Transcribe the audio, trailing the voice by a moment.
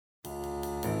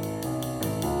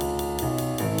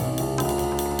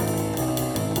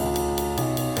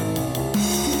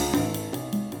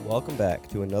Welcome back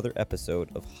to another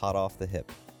episode of Hot Off the Hip.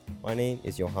 My name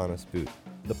is Johannes Boot.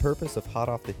 The purpose of Hot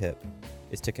Off the Hip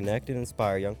is to connect and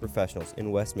inspire young professionals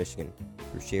in West Michigan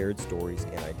through shared stories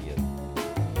and ideas.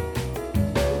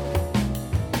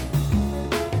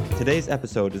 Today's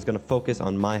episode is going to focus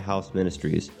on My House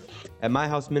Ministries. At My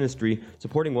House Ministry,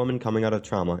 supporting women coming out of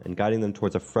trauma and guiding them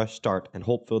towards a fresh start and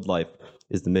hope-filled life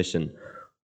is the mission.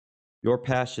 Your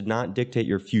past should not dictate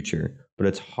your future, but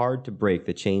it's hard to break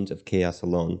the chains of chaos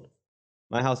alone.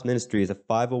 My House Ministry is a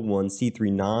 501c3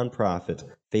 nonprofit,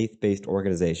 faith-based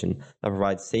organization that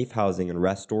provides safe housing and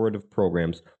restorative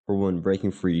programs for women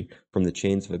breaking free from the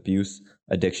chains of abuse,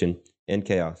 addiction, and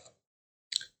chaos.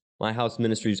 My House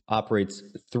Ministries operates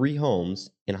 3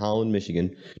 homes in Holland,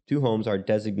 Michigan. 2 homes are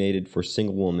designated for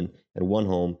single women, and 1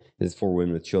 home is for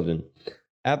women with children.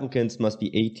 Applicants must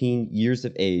be 18 years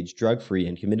of age, drug-free,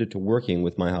 and committed to working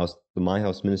with the My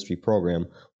House Ministry program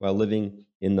while living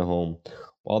in the home.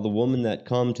 While the women that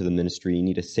come to the ministry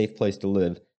need a safe place to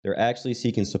live, they're actually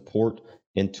seeking support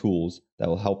and tools that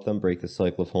will help them break the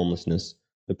cycle of homelessness.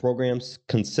 The program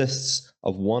consists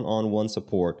of one-on-one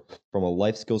support from a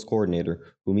life skills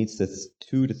coordinator who meets this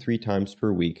 2 to 3 times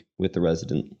per week with the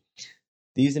resident.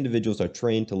 These individuals are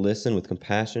trained to listen with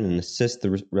compassion and assist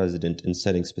the resident in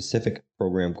setting specific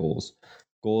program goals.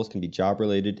 Goals can be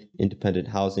job-related, independent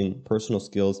housing, personal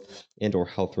skills, and/or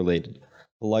health-related.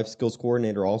 The life skills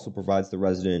coordinator also provides the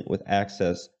resident with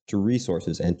access to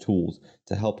resources and tools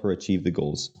to help her achieve the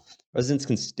goals. Residents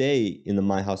can stay in the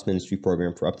My House Ministry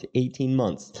program for up to 18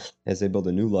 months as they build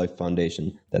a new life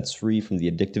foundation that's free from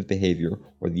the addictive behavior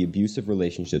or the abusive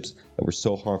relationships that were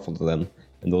so harmful to them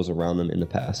and those around them in the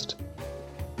past.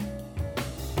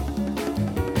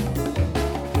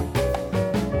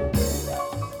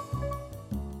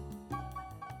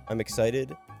 I'm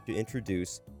excited to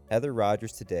introduce Heather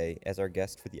Rogers today as our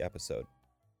guest for the episode.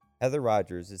 Heather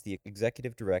Rogers is the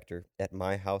executive director at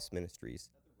My House Ministries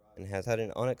and has had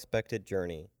an unexpected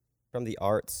journey from the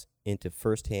arts into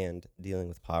firsthand dealing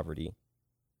with poverty.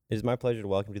 It is my pleasure to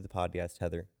welcome you to the podcast,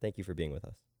 Heather. Thank you for being with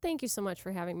us. Thank you so much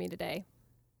for having me today.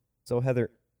 So,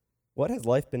 Heather, what has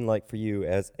life been like for you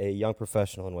as a young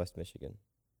professional in West Michigan?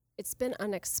 It's been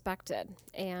unexpected,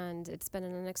 and it's been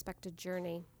an unexpected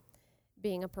journey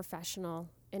being a professional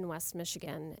in West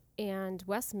Michigan. And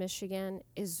West Michigan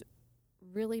has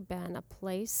really been a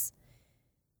place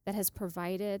that has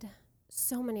provided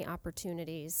so many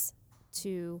opportunities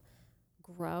to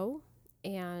grow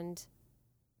and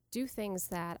do things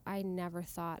that I never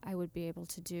thought I would be able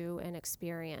to do and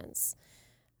experience.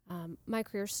 My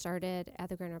career started at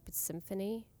the Grand Rapids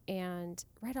Symphony, and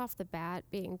right off the bat,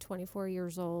 being 24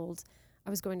 years old, I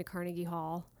was going to Carnegie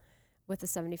Hall with the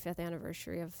 75th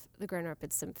anniversary of the Grand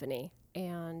Rapids Symphony,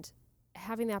 and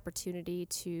having the opportunity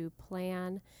to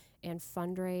plan and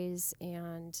fundraise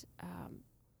and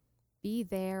be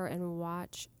there and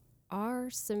watch our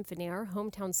symphony, our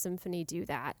hometown symphony, do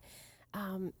that.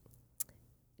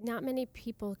 Not many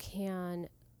people can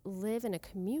live in a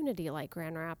community like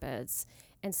Grand Rapids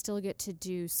and still get to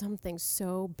do something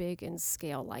so big in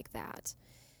scale like that.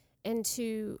 And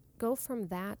to go from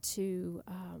that to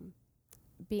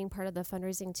being part of the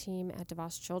fundraising team at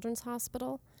DeVos Children's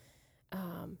Hospital,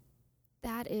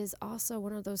 that is also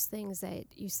one of those things that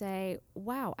you say,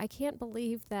 wow, I can't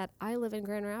believe that I live in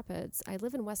Grand Rapids. I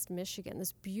live in West Michigan,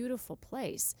 this beautiful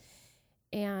place,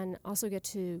 and also get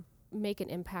to make an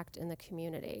impact in the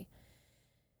community.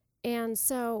 And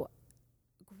so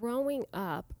growing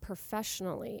up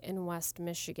professionally in West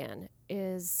Michigan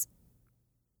is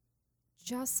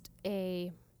just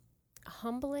a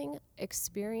humbling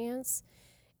experience,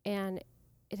 and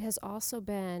it has also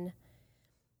been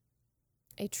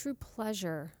a true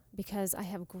pleasure because I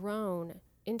have grown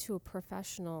into a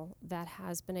professional that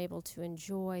has been able to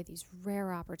enjoy these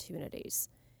rare opportunities.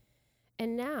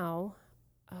 And now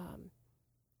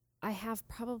I have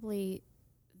probably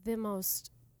the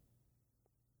most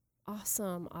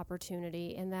awesome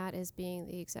opportunity, and that is being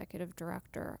the executive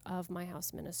director of My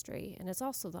House Ministry. And it's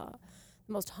also the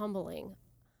most humbling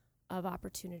of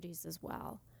opportunities as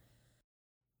well.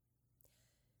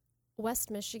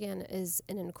 West Michigan is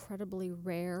an incredibly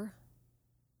rare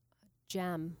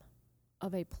gem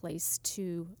of a place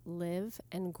to live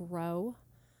and grow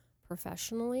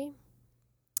professionally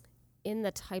in the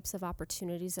types of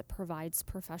opportunities it provides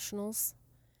professionals.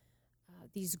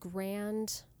 These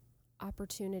grand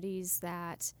opportunities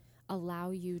that allow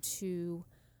you to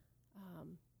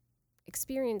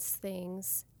experience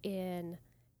things in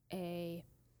a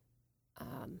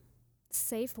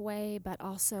safe way, but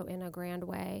also in a grand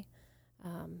way.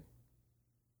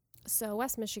 So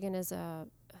West Michigan is a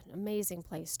an amazing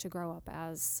place to grow up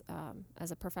as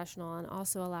a professional, and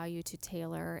also allow you to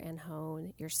tailor and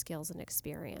hone your skills and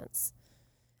experience,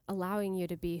 allowing you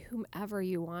to be whomever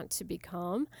you want to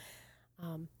become.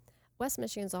 West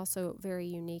Michigan is also very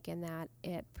unique in that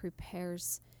it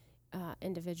prepares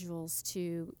individuals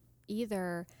to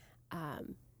either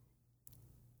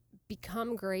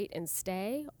become great and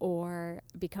stay, or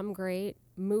become great,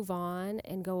 move on,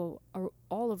 and go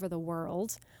all over the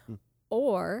world,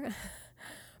 or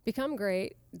become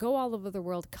great, go all over the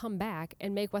world, come back,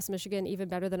 and make West Michigan even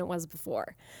better than it was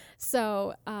before.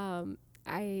 So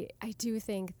I do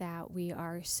think that we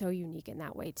are so unique in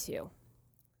that way too.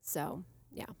 So,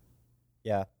 yeah.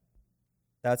 Yeah,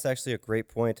 that's actually a great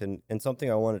point, and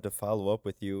something I wanted to follow up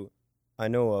with you. I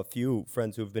know a few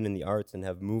friends who've been in the arts and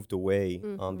have moved away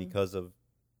because of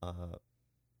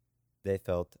they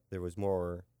felt there was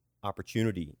more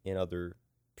opportunity in other,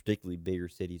 particularly bigger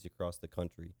cities across the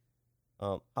country.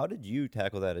 How did you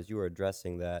tackle that as you were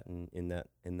addressing that in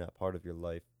that part of your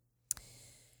life?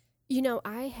 You know,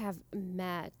 I have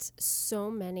met so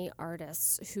many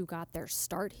artists who got their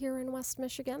start here in West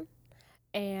Michigan.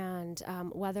 And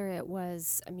whether it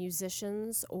was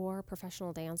musicians or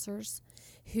professional dancers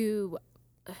who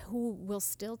will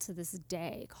still to this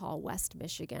day call West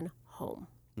Michigan home.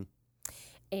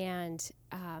 And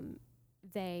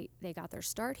they got their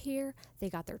start here, they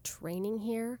got their training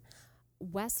here.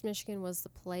 West Michigan was the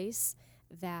place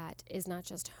that is not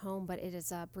just home, but it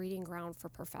is a breeding ground for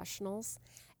professionals.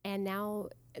 And now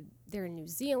they're in New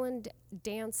Zealand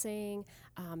dancing.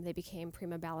 They became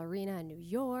prima ballerina in New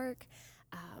York.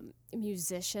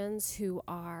 Musicians who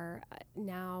are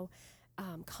now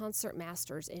concert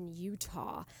masters in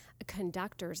Utah,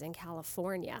 conductors in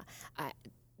California.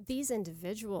 These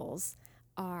individuals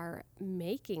are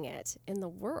making it in the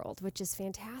world, which is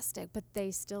fantastic, but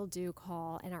they still do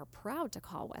call and are proud to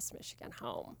call West Michigan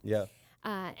home. Yeah.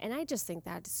 And I just think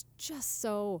that's just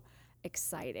so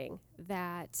exciting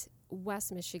that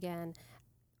West Michigan,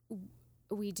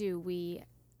 we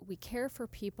care for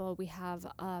people. We have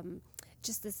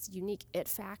just this unique it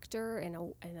factor,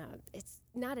 and it's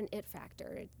not an it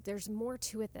factor. There's more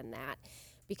to it than that,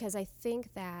 because I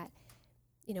think that,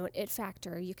 you know, an it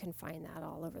factor, you can find that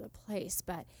all over the place,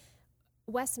 but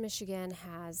West Michigan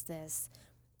has this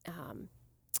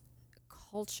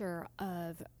culture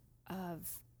of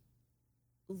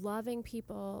loving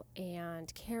people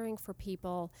and caring for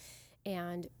people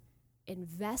and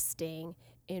investing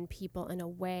in people in a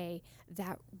way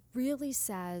that really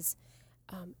says,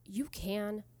 you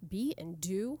can be and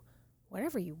do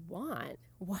whatever you want.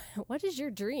 What is your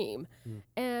dream?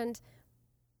 And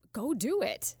go do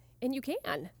it. And you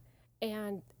can.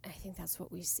 And I think that's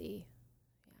what we see.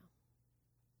 Yeah.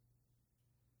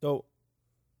 So,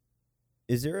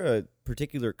 is there a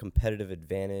particular competitive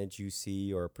advantage you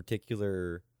see, or a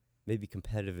particular maybe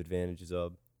competitive advantages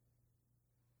of,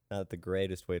 not the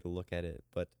greatest way to look at it,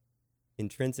 but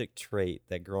intrinsic trait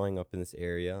that growing up in this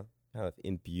area kind of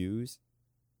imbues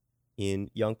in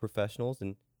young professionals,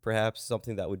 and perhaps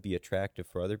something that would be attractive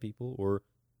for other people?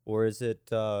 Or is it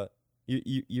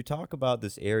you talk about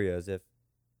this area as if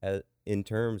in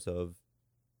terms of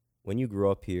when you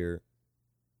grow up here,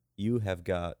 you have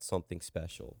got something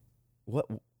special.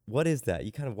 What is that?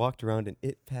 You kind of walked around an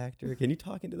it factor. Can you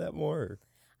talk into that more?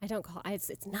 I don't call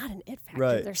it's not an it factor.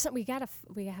 Right. There's some we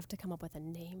have to come up with a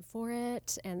name for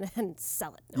it and then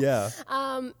sell it. No. Yeah.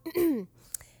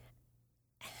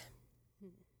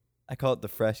 I call it the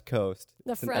Fresh Coast.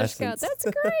 The It's an Fresh essence. Coast.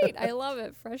 That's great. I love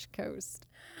it. Fresh Coast.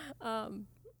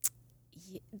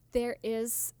 There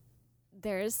is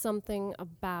something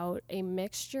about a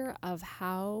mixture of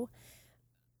how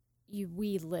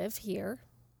we live here.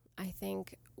 I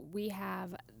think we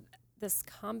have this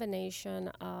combination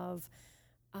of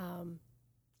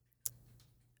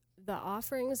the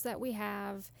offerings that we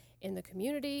have in the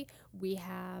community. We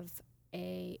have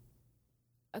a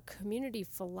community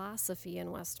philosophy in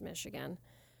West Michigan,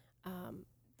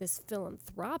 this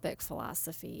philanthropic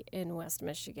philosophy in West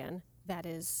Michigan that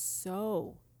is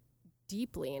so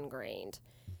deeply ingrained.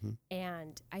 Mm-hmm.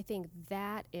 And I think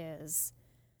that is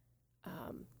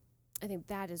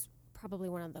probably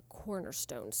one of the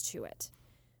cornerstones to it.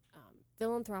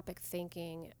 Philanthropic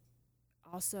thinking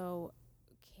also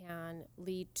can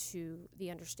lead to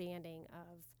the understanding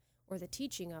of, or the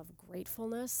teaching of,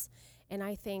 gratefulness. And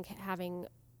I think having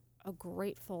a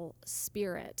grateful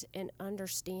spirit and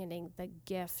understanding the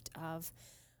gift of,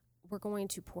 we're going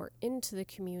to pour into the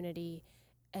community,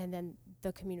 and then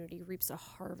the community reaps a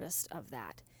harvest of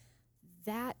that.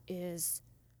 That is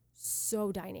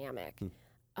so dynamic.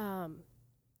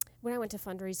 When I went to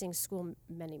fundraising school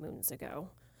many moons ago,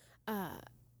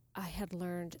 I had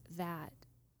learned that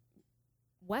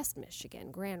West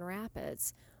Michigan, Grand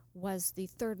Rapids, was the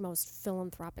third most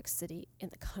philanthropic city in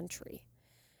the country.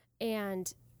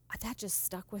 And that just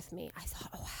stuck with me. I thought,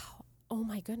 oh, wow, oh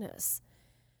my goodness,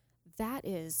 that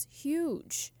is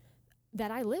huge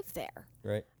that I live there.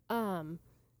 Right.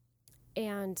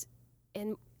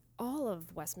 And all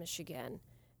of West Michigan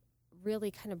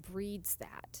really kind of breeds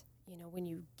that. You know, when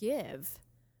you give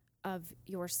of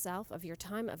yourself, of your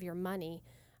time, of your money,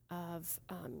 of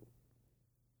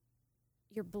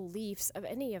your beliefs, of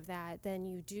any of that, then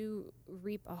you do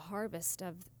reap a harvest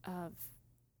of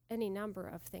any number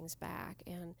of things back.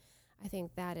 And I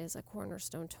think that is a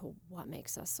cornerstone to what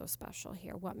makes us so special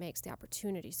here, what makes the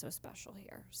opportunity so special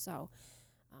here. So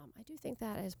I do think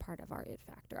that is part of our it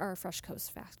factor, our Fresh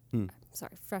Coast factor.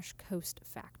 Fresh Coast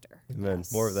factor. Amen.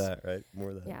 Yes. More of that, right? More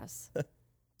of that. Yes.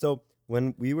 So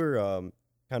when we were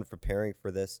kind of preparing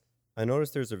for this, I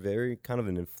noticed there's a very kind of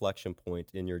an inflection point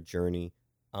in your journey,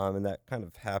 and that kind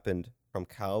of happened from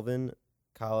Calvin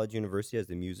College University as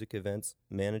the music events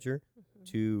manager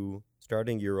to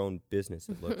starting your own business,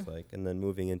 it looks like, and then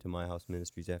moving into My House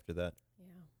Ministries after that. Yeah.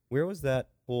 Where was that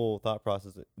whole thought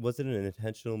process? Was it an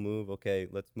intentional move? Okay,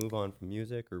 let's move on from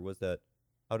music, or was that,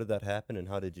 how did that happen, and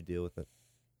how did you deal with it?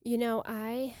 You know,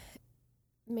 I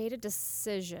made a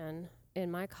decision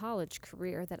in my college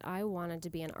career that I wanted to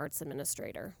be an arts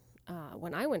administrator.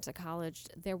 When I went to college,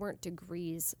 there weren't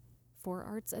degrees for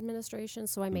arts administration,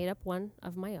 so I made up one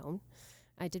of my own.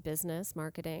 I did business,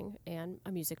 marketing, and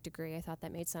a music degree. I thought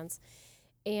that made sense.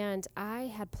 And I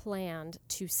had planned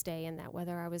to stay in that,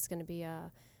 whether I was going to be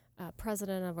a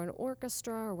president of an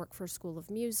orchestra or work for a school of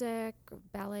music,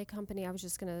 ballet company. I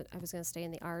was gonna stay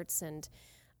in the arts and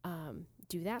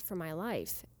do that for my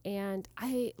life. And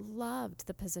I loved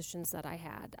the positions that I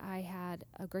had. I had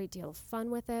a great deal of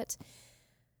fun with it.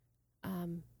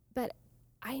 But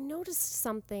I noticed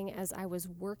something as I was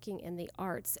working in the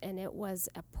arts, and it was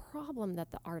a problem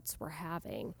that the arts were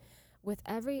having. With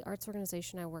every arts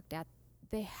organization I worked at,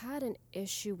 they had an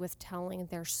issue with telling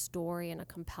their story in a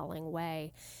compelling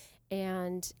way.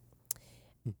 And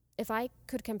if I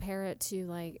could compare it to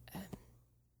like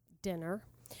dinner,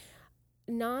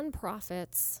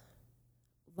 nonprofits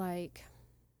like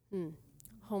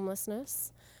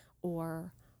homelessness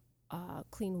or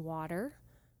clean water,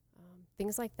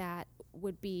 things like that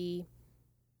would be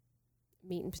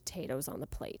meat and potatoes on the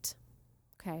plate.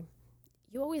 Okay.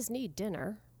 You always need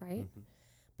dinner, right? Mm-hmm.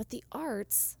 But the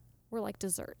arts were like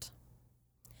dessert.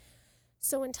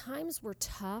 So when times were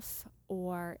tough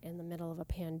or in the middle of a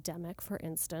pandemic, for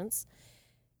instance,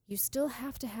 you still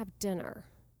have to have dinner,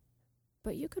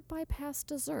 but you could bypass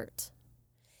dessert.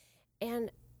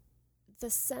 And the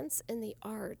sense in the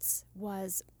arts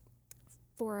was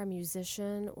for a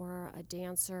musician or a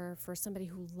dancer, for somebody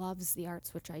who loves the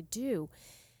arts, which I do,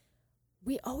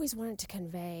 we always wanted to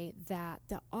convey that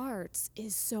the arts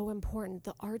is so important.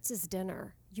 The arts is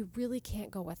dinner. You really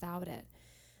can't go without it.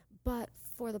 But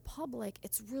for the public,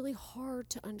 it's really hard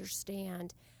to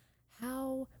understand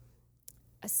how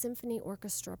a symphony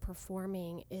orchestra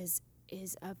performing is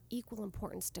of equal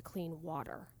importance to clean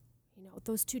water. You know,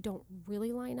 those two don't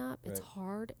really line up. It's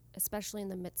hard, especially in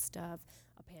the midst of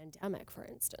a pandemic, for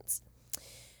instance.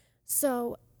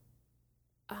 So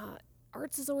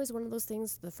arts is always one of those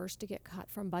things, the first to get cut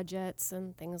from budgets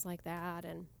and things like that.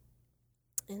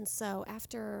 And so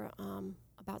after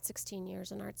about 16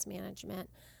 years in arts management,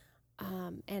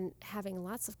 and having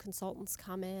lots of consultants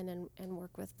come in and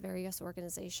work with various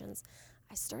organizations,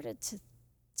 I started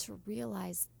to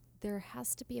realize there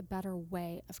has to be a better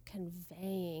way of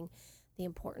conveying the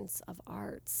importance of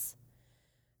arts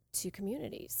to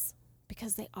communities,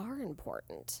 because they are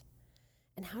important.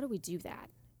 And how do we do that?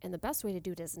 And the best way to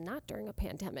do it is not during a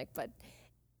pandemic, but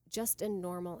just in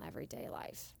normal everyday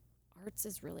life. Arts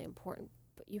is really important,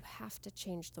 but you have to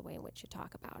change the way in which you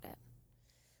talk about it.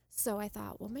 So I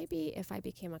thought, well, maybe if I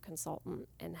became a consultant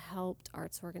and helped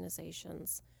arts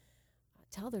organizations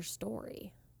tell their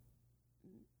story,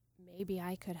 maybe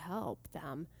I could help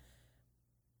them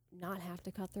not have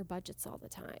to cut their budgets all the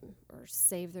time, or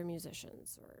save their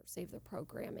musicians, or save their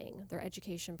programming, their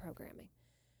education programming.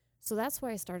 So that's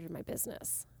why I started my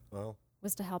business. Wow.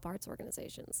 Was to help arts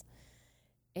organizations.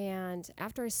 And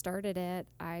after I started it,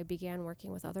 I began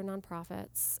working with other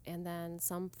nonprofits and then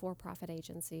some for-profit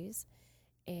agencies,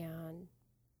 and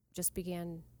just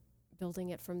began building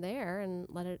it from there and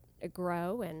let it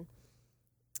grow. And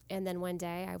then one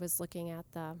day I was looking at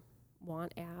the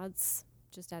want ads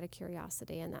just out of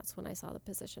curiosity, and that's when I saw the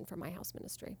position for My House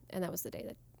Ministry. And that was the day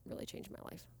that really changed my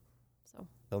life. So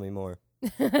Tell me more.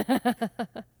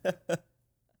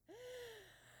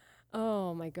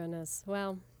 Oh my goodness.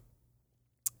 Well,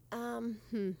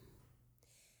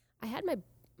 I had my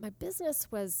business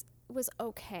was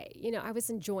okay. You know, I was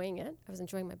enjoying it. I was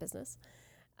enjoying my business.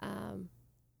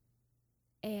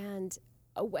 And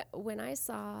when I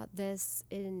saw this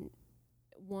in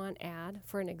one ad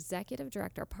for an executive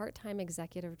director, part-time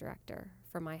executive director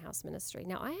for My House Ministry.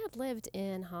 Now, I had lived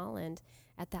in Holland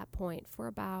at that point for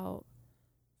about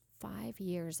 5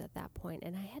 years at that point,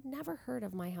 and I had never heard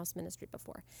of My House Ministry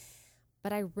before.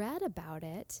 But I read about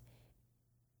it,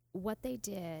 what they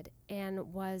did,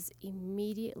 and was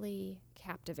immediately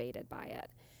captivated by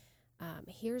it.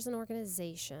 Here's an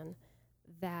organization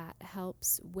that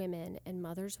helps women and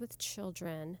mothers with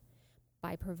children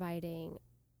by providing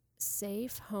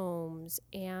safe homes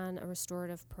and a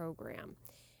restorative program.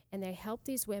 And they help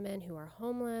these women who are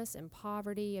homeless, in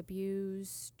poverty,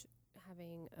 abused,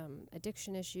 having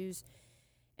addiction issues.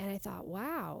 And I thought,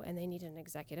 wow, and they need an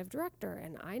executive director.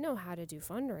 And I know how to do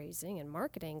fundraising and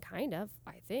marketing, kind of,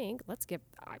 I think.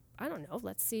 I don't know,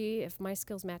 let's see if my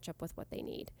skills match up with what they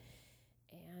need.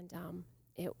 And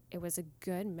it was a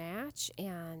good match,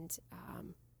 and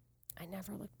I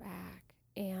never looked back.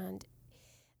 And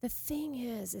the thing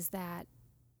is that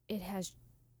it has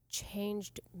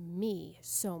changed me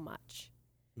so much.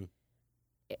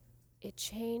 It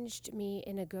changed me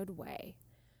in a good way.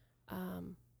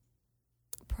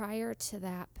 Prior to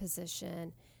that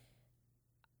position,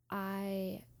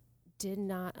 I did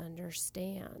not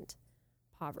understand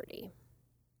poverty,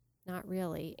 not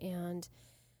really. And,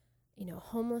 you know,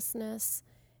 homelessness,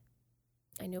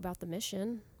 I knew about the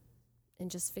mission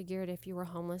and just figured if you were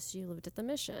homeless, you lived at the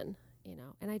mission, you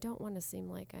know. And I don't want to seem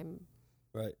like I'm,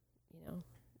 Right. you know,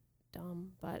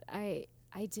 dumb, but I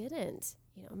didn't,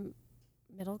 you know,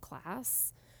 middle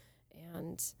class,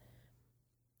 and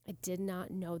I did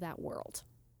not know that world.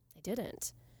 I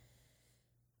didn't.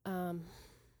 But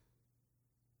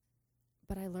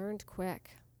I learned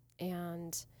quick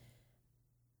and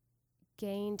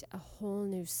gained a whole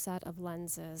new set of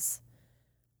lenses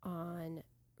on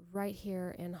right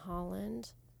here in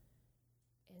Holland,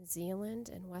 in Zeeland,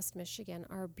 in West Michigan.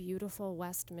 Our beautiful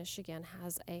West Michigan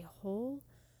has a whole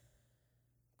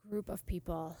group of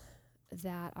people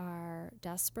that are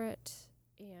desperate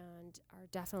and are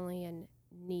definitely in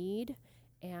need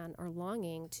and are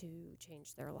longing to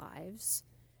change their lives.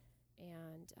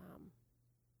 And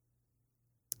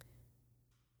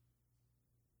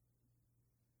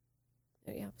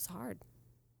yeah, it was hard.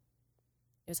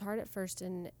 It was hard at first,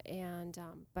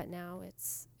 but now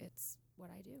it's what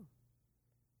I do.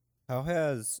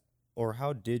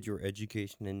 How did your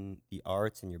education in the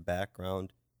arts and your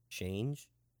background change?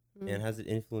 And has it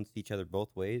influenced each other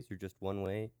both ways or just one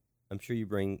way? I'm sure you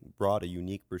brought a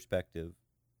unique perspective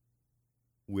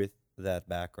with that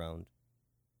background.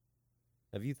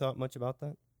 Have you thought much about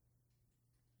that?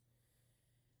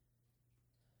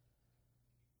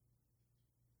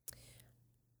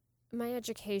 My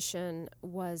education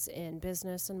was in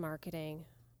business and marketing.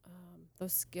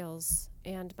 Those skills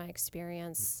and my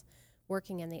experience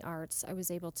working in the arts, I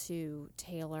was able to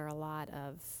tailor a lot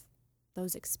of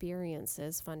those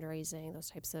experiences, fundraising, those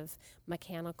types of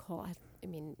mechanical, I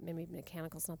mean, maybe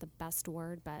mechanical is not the best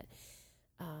word, but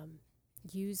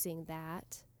using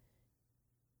that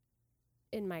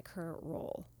in my current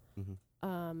role.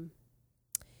 Mm-hmm.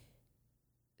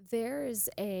 There is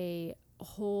a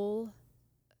whole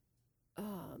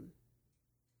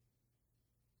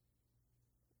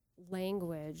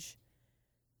language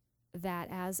that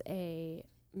as a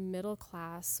middle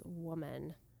class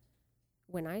woman,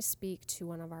 when I speak to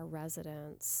one of our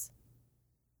residents,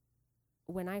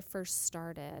 when I first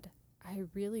started, I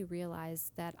really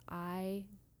realized that I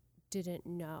didn't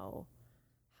know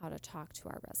how to talk to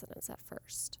our residents at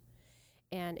first.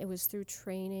 And it was through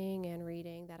training and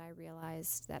reading that I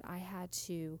realized that I had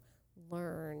to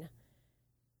learn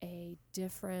a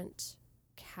different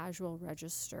casual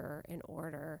register in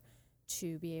order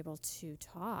to be able to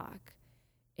talk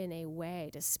in a way,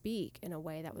 to speak in a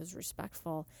way that was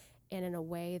respectful and in a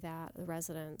way that the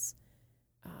residents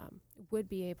would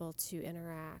be able to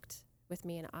interact with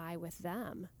me and I with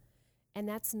them. And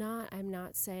I'm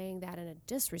not saying that in a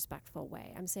disrespectful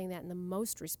way. I'm saying that in the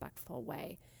most respectful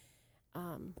way.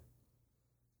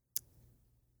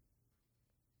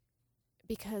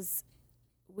 Because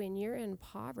when you're in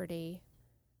poverty,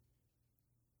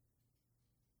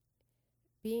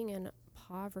 being in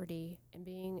poverty and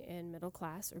being in middle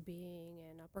class or being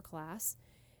in upper class,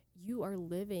 you are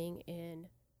living in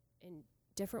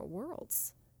different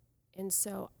worlds. And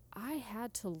so I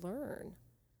had to learn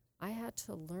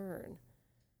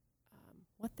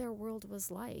what their world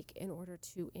was like in order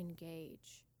to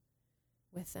engage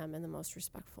with them in the most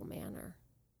respectful manner.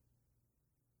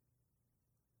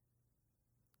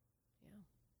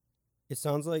 It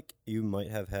sounds like you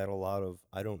might have had a lot of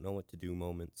I don't know what to do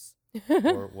moments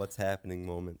or what's happening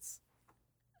moments.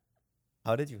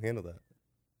 How did you handle that?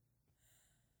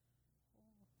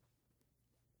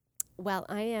 Well,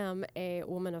 I am a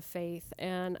woman of faith,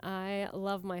 and I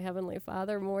love my Heavenly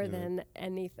Father more than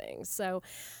anything. So,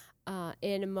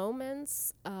 in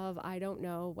moments of I don't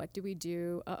know, what do we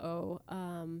do?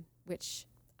 Which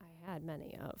I had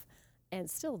many of, and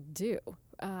still do.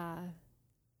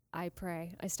 I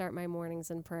pray. I start my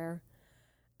mornings in prayer,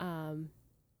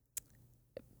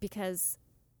 because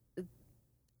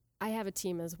I have a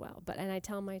team as well. And I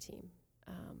tell my team,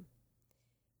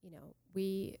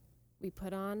 we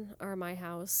put on our My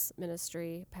House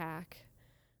Ministry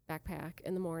backpack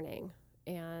in the morning,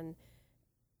 and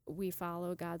we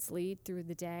follow God's lead through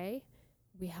the day.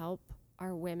 We help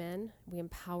our women. We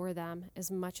empower them as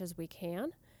much as we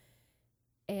can.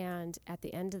 And at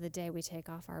the end of the day, we take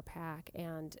off our pack,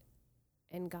 and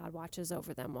God watches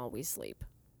over them while we sleep,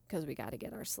 because we got to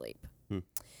get our sleep.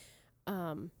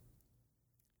 I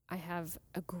have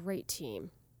a great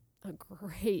team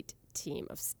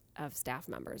of staff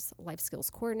members, life skills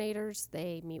coordinators.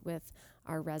 They meet with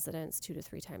our residents 2 to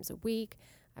 3 times a week.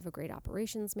 I have a great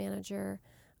operations manager,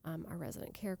 our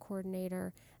resident care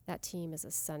coordinator. That team is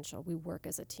essential. We work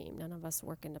as a team. None of us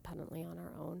work independently on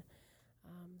our own.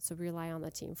 So we rely on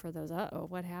the team for those,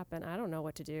 what happened? I don't know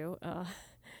what to do.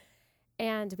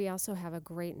 And we also have a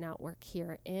great network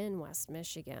here in West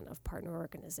Michigan of partner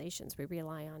organizations we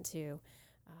rely on to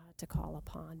call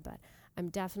upon. But I'm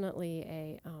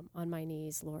definitely on my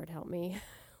knees, Lord help me,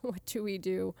 what do we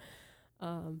do,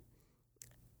 kind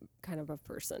of a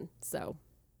person. So,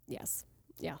 yes,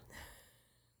 yeah.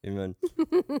 Amen.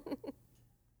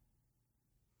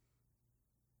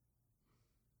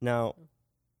 Now,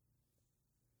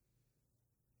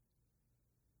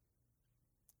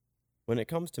 when it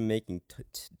comes to making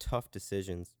tough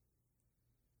decisions,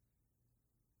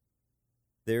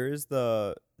 there is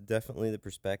definitely the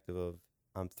perspective of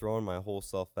I'm throwing my whole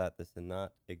self at this and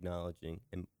not acknowledging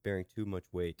and bearing too much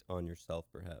weight on yourself,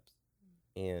 perhaps.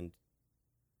 And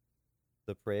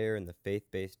the prayer and the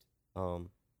faith-based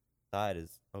side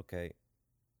is, okay,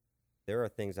 there are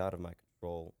things out of my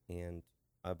control, and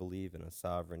I believe in a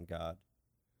sovereign God.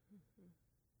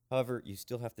 However, you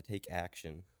still have to take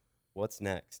action. What's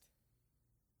next?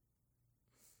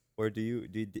 Or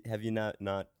have you not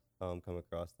come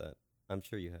across that? I'm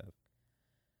sure you have.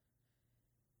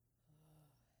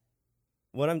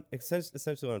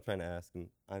 Essentially what I'm trying to ask, and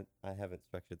I haven't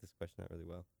structured this question out really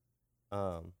well.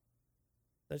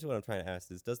 Essentially what I'm trying to ask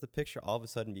is, does the picture all of a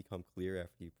sudden become clear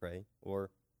after you pray,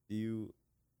 or do you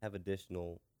have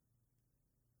additional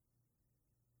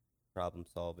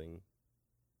problem-solving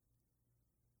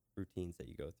routines that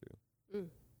you go through?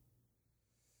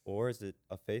 Or is it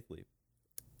a faith leap?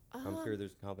 I'm sure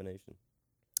there's a combination.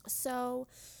 So,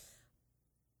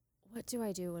 what do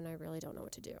I do when I really don't know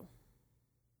what to do?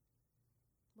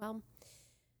 Well,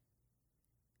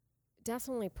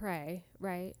 definitely pray,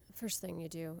 right? First thing you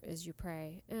do is you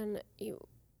pray. And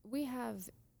we have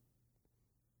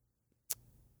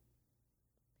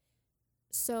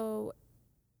So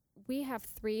we have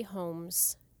 3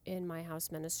 homes in My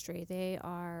House Ministry. They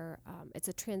are, it's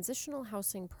a transitional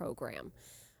housing program.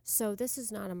 So this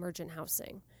is not emergent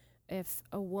housing. If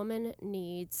a woman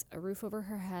needs a roof over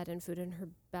her head and food in her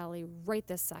belly right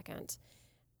this second,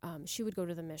 she would go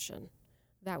to the Mission.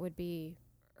 That would be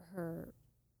her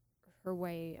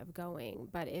way of going.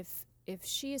 But if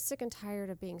she is sick and tired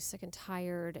of being sick and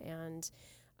tired, and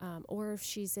or if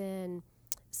she's in,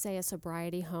 say, a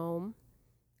sobriety home,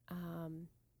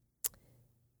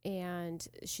 and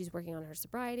she's working on her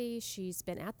sobriety, she's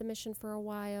been at the Mission for a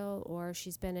while, or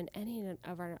she's been in any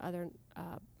of our other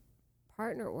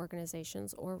partner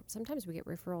organizations, or sometimes we get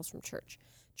referrals from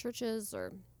churches,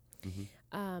 or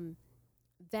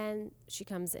then she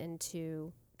comes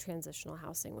into transitional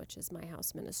housing, which is My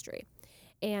House Ministry.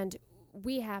 And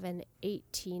we have an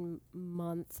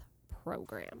 18-month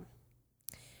program.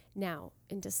 Now,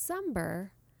 in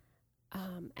December,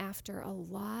 after a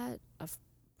lot of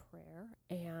prayer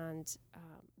and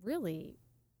really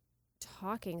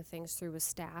talking things through with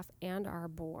staff and our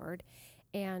board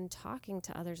and talking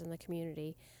to others in the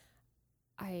community,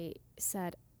 I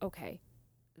said, okay,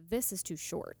 this is too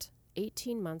short.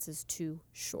 18 months is too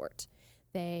short.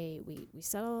 We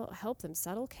help them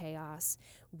settle chaos.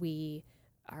 We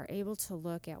are able to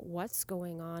look at what's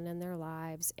going on in their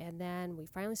lives, and then we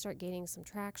finally start gaining some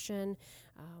traction.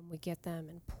 We get them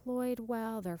employed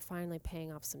well. They're finally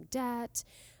paying off some debt,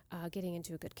 getting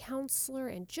into a good counselor,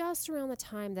 and just around the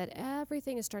time that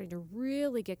everything is starting to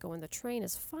really get going, the train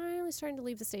is finally starting to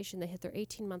leave the station. They hit their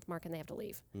 18-month mark, and they have to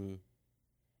leave.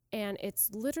 And it's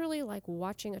literally like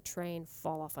watching a train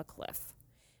fall off a cliff,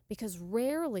 because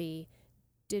rarely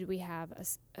did we have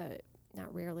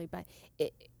not rarely, but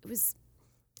it was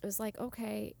like,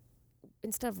 okay,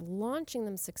 instead of launching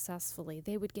them successfully,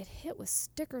 they would get hit with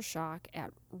sticker shock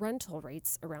at rental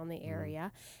rates around the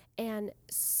area. And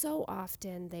so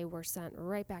often they were sent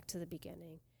right back to the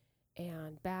beginning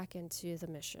and back into the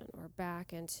mission or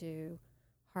back into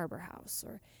Harbor House.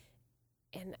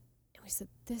 And we said,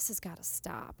 this has got to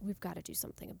stop. We've got to do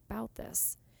something about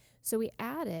this. So we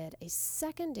added a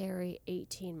secondary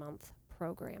 18-month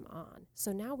program on.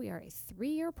 So now we are a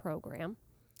 3-year program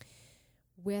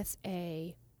with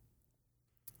 18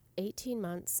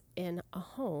 months in a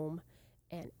home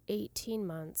and 18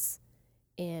 months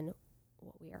in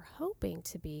what we are hoping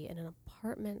to be in an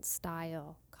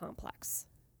apartment-style complex.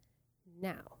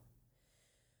 Now,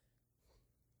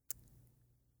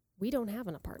 we don't have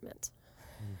an apartment.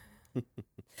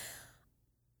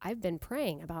 I've been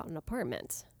praying about an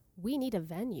apartment. We need a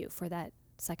venue for that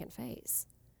second phase.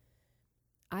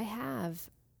 I have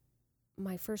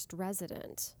my first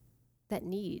resident that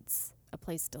needs a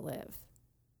place to live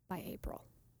by April.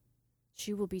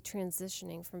 She will be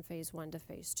transitioning from phase 1 to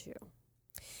phase 2.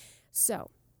 So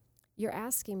you're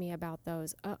asking me about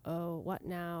those, what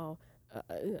now?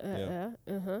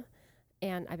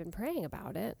 And I've been praying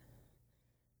about it.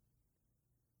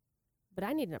 But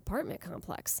I need an apartment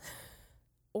complex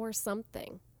or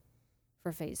something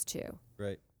for phase 2.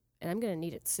 Right. And I'm going to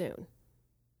need it soon.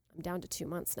 I'm down to 2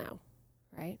 months now,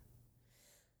 right?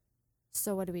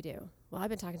 So what do we do? Well, I've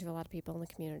been talking to a lot of people in the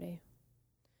community.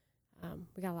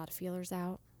 We got a lot of feelers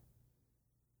out.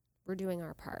 We're doing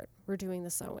our part. We're doing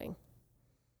the sowing.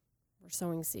 We're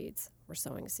sowing seeds. We're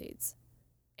sowing seeds.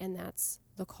 And that's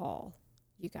the call.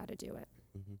 You got to do it.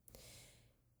 Mm-hmm.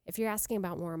 If you're asking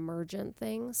about more emergent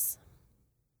things,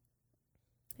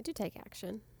 I do take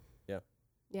action. Yeah.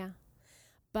 Yeah.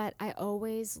 But I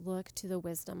always look to the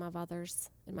wisdom of others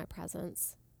in my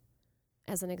presence.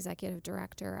 As an executive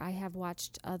director, I have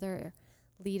watched other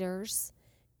leaders,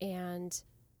 and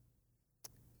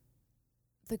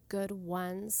the good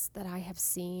ones that I have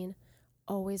seen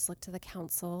always look to the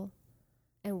counsel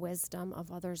and wisdom of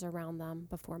others around them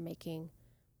before making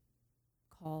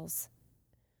calls,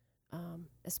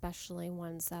 especially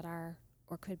ones that are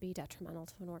or could be detrimental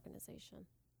to an organization.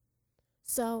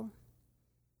 So,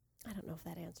 I don't know if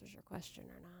that answers your question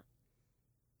or not.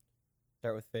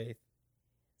 Start with faith.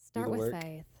 Start the with work.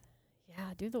 faith.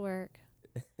 Yeah, do the work.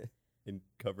 And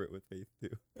cover it with faith too.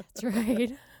 That's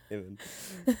right. Amen.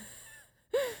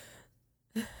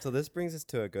 So this brings us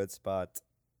to a good spot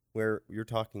where you're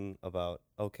talking about,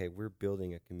 okay, we're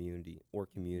building a community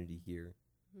here.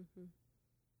 Mm-hmm.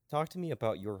 Talk to me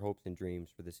about your hopes and dreams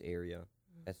for this area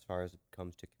as far as it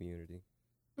comes to community.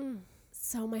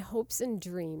 So my hopes and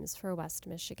dreams for West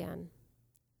Michigan.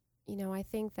 You know, I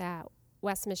think that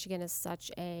West Michigan is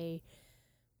such a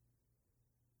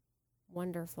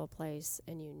wonderful place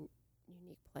and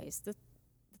unique place. The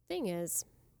thing is,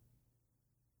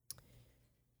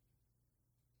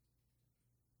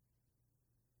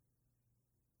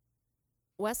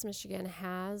 West Michigan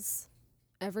has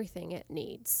everything it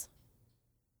needs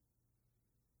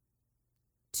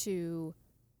to.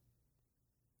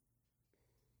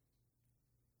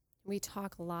 We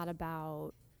talk a lot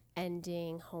about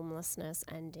ending homelessness,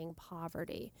 ending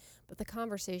poverty, but the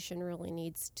conversation really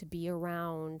needs to be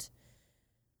around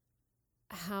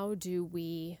how do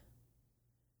we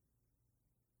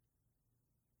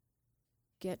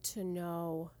get to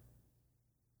know,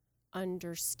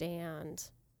 understand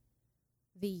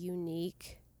the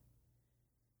unique,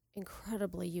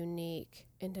 incredibly unique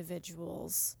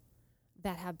individuals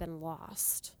that have been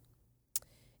lost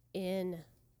in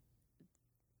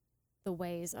the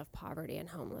ways of poverty and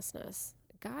homelessness.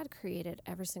 God created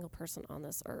every single person on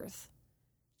this earth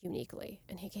uniquely,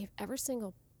 and he gave every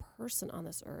single person on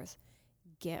this earth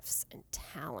gifts and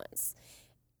talents.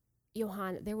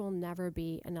 Johan, there will never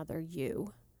be another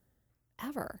you,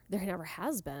 ever. There never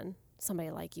has been somebody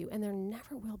like you, and there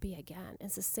never will be again.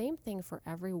 It's the same thing for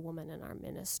every woman in our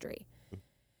ministry.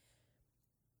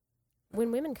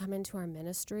 When women come into our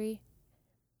ministry,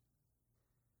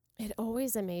 it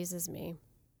always amazes me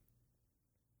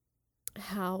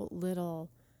how little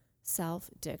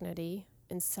self-dignity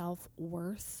and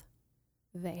self-worth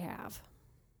they have.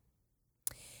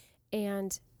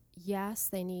 And yes,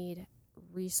 they need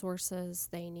resources,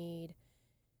 they need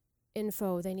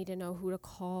info, they need to know who to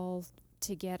call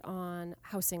to get on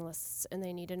housing lists, and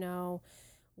they need to know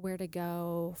where to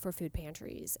go for food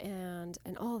pantries, and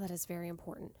all that is very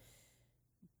important.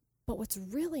 But what's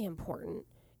really important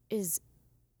is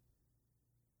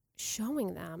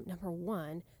showing them, number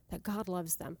one, that God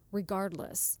loves them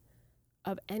regardless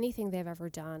of anything they've ever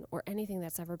done or anything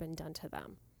that's ever been done to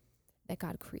them, that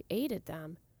God created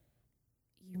them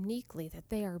uniquely, that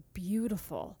they are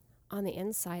beautiful on the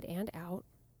inside and out,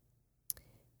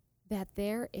 that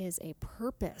there is a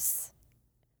purpose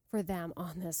for them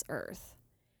on this earth,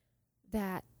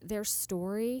 that their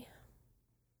story,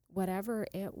 whatever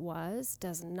it was,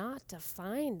 does not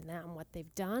define them. What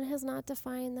they've done has not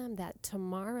defined them, that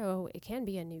tomorrow it can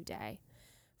be a new day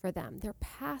for them. Their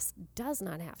past does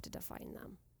not have to define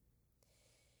them.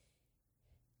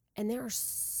 And there are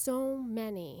so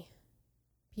many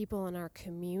people in our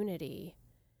community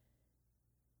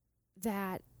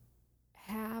that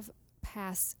have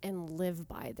pasts and live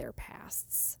by their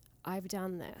pasts. I've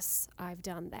done this, I've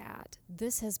done that,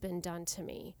 this has been done to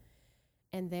me,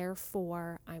 and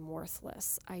therefore I'm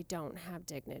worthless. I don't have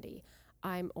dignity.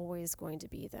 I'm always going to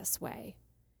be this way.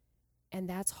 And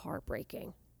that's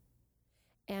heartbreaking.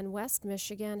 And West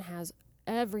Michigan has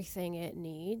everything it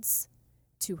needs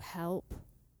to help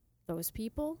those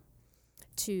people,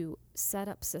 to set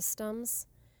up systems,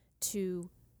 to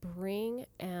bring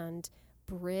and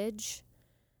bridge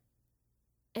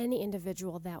any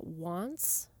individual that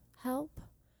wants help,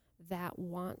 that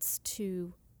wants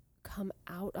to come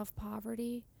out of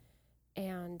poverty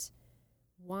and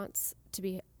wants to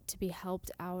be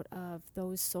helped out of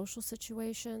those social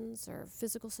situations or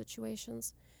physical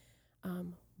situations.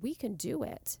 We can do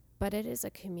it, but it is a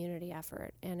community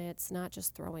effort, and it's not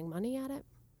just throwing money at it.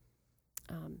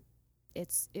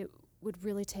 It would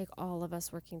really take all of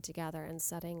us working together and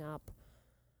setting up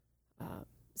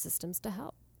systems to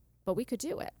help. But we could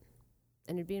do it,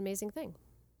 and it'd be an amazing thing.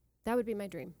 That would be my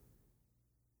dream.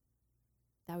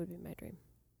 That would be my dream.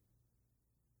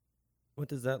 What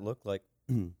does that look like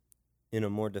in a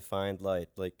more defined light?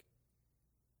 Like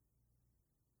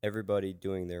everybody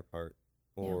doing their part,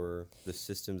 or the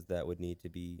systems that would need to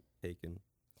be taken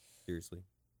seriously?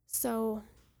 So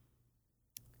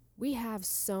we have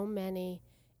so many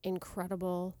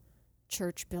incredible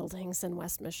church buildings in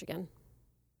West Michigan.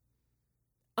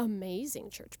 Amazing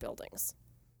church buildings.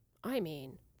 I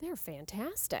mean, they're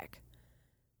fantastic.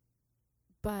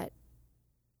 But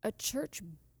a church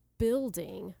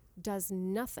building does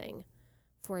nothing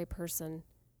for a person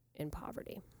in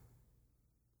poverty.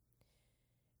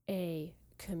 A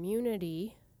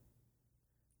community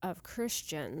of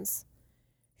Christians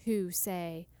who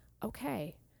say,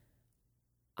 okay,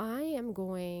 I am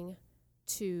going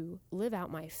to live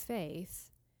out my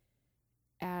faith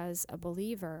as a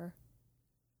believer.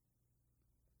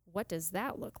 What does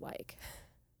that look like?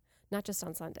 Not just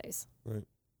on Sundays. Right.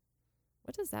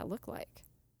 What does that look like?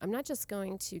 I'm not just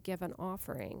going to give an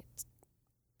offering.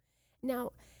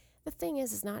 Now, the thing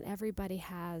is not everybody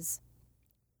has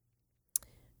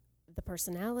the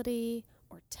personality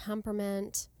or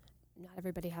temperament. Not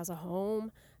everybody has a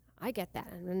home. I get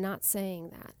that, and I'm not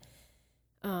saying that.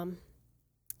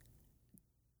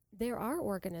 There are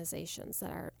organizations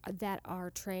that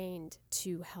are trained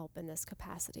to help in this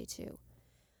capacity too.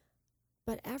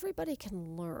 But everybody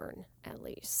can learn, at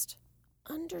least,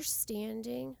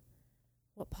 understanding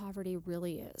what poverty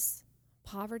really is.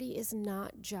 Poverty is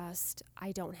not just,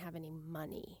 I don't have any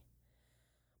money.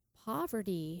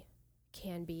 Poverty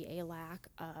can be a lack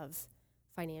of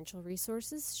financial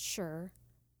resources, sure,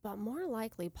 but more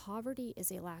likely poverty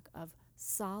is a lack of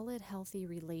solid, healthy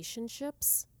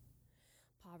relationships.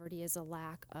 Poverty is a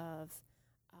lack of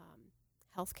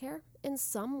health care in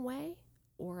some way,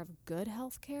 or of good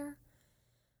health care.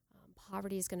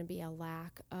 Poverty is going to be a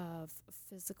lack of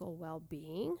physical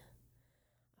well-being.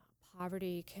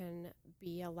 Poverty can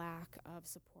be a lack of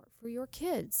support for your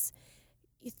kids.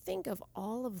 You think of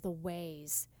all of the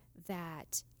ways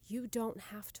that you don't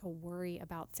have to worry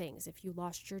about things. If you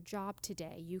lost your job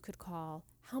today, you could call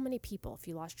how many people? If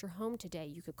you lost your home today,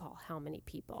 you could call how many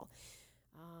people?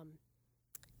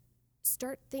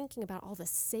 Start thinking about all the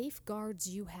safeguards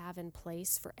you have in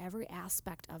place for every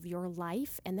aspect of your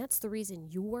life, and that's the reason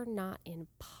you're not in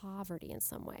poverty in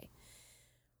some way.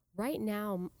 Right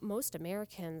now, most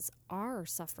Americans are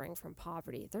suffering from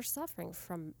poverty. They're suffering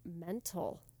from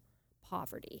mental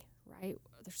poverty, right?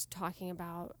 They're talking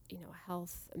about,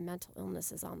 health and mental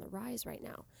illness is on the rise right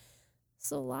now.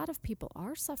 So a lot of people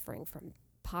are suffering from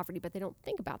poverty, but they don't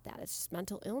think about that. It's just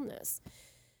mental illness.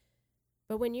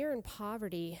 But when you're in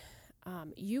poverty,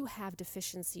 you have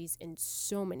deficiencies in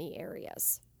so many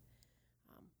areas,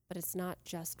 but it's not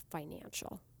just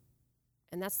financial.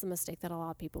 And that's the mistake that a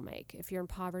lot of people make. If you're in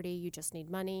poverty, you just need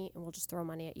money, and we'll just throw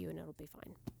money at you, and it'll be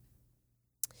fine.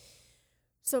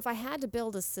 So if I had to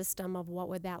build a system of what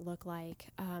would that look like,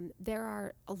 there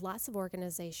are lots of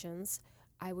organizations.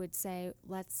 I would say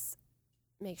let's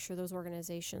make sure those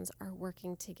organizations are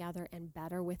working together and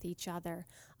better with each other.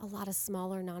 A lot of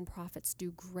smaller nonprofits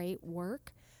do great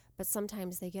work, but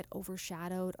sometimes they get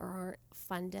overshadowed or aren't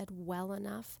funded well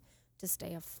enough to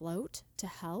stay afloat, to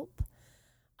help.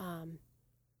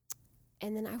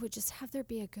 And then I would just have there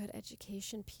be a good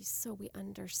education piece so we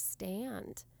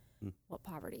understand what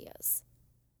poverty is.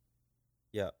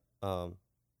 Yeah.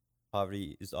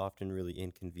 Poverty is often really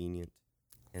inconvenient,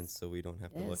 and so we don't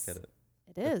have to look at it.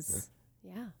 It is.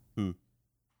 Yeah.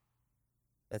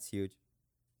 That's huge.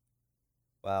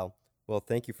 Wow. Well,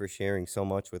 thank you for sharing so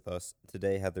much with us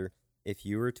today, Heather. If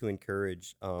you were to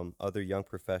encourage other young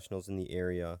professionals in the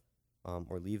area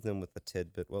or leave them with a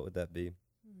tidbit, what would that be?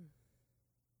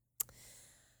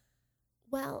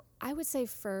 Well, I would say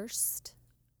first,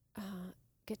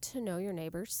 get to know your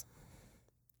neighbors.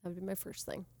 That would be my first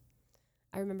thing.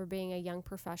 I remember being a young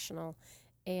professional,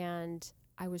 and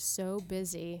I was so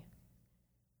busy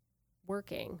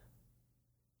working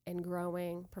and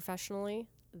growing professionally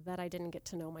that I didn't get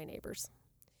to know my neighbors.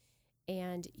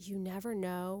 And you never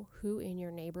know who in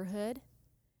your neighborhood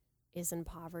is in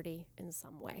poverty in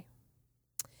some way.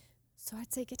 So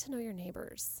I'd say get to know your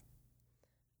neighbors.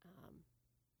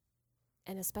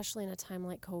 And especially in a time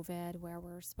like COVID where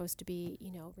we're supposed to be,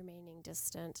 remaining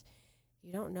distant,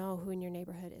 you don't know who in your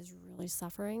neighborhood is really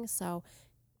suffering. So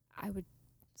I would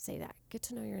say that. Get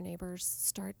to know your neighbors.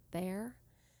 Start there.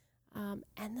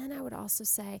 And then I would also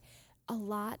say a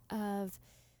lot of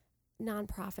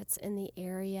nonprofits in the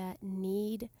area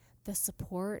need the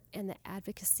support and the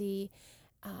advocacy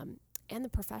and the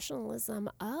professionalism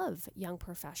of young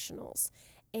professionals.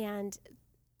 And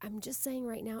I'm just saying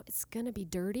right now, it's going to be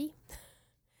dirty.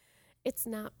 It's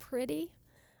not pretty.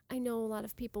 I know a lot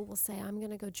of people will say, I'm going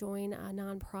to go join a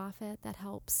nonprofit that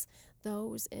helps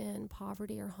those in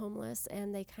poverty or homeless,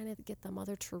 and they kind of get the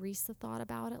Mother Teresa thought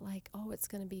about it, like, oh, it's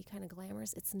going to be kind of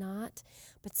glamorous. It's not,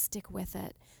 but stick with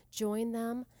it. Join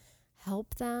them,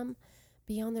 help them,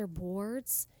 be on their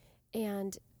boards,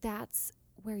 and that's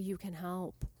where you can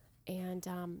help. And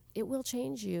it will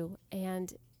change you,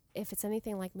 and if it's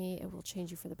anything like me, it will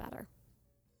change you for the better.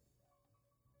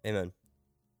 Amen.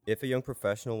 If a young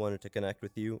professional wanted to connect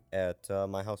with you at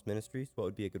My House Ministries, what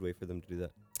would be a good way for them to do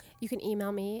that? You can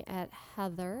email me at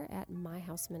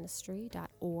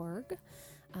heather@myhouseministry.org.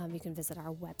 You can visit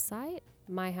our website,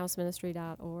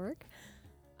 myhouseministry.org.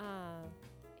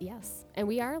 Yes, and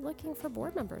we are looking for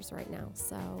board members right now.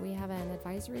 So we have an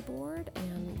advisory board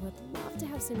and would love to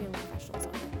have some young professionals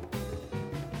on it.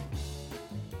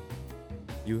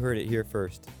 You heard it here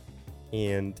first.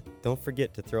 And don't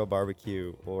forget to throw a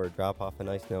barbecue or drop off a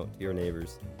nice note to your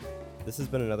neighbors. This has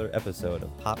been another episode of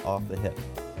Hot Off the Hip.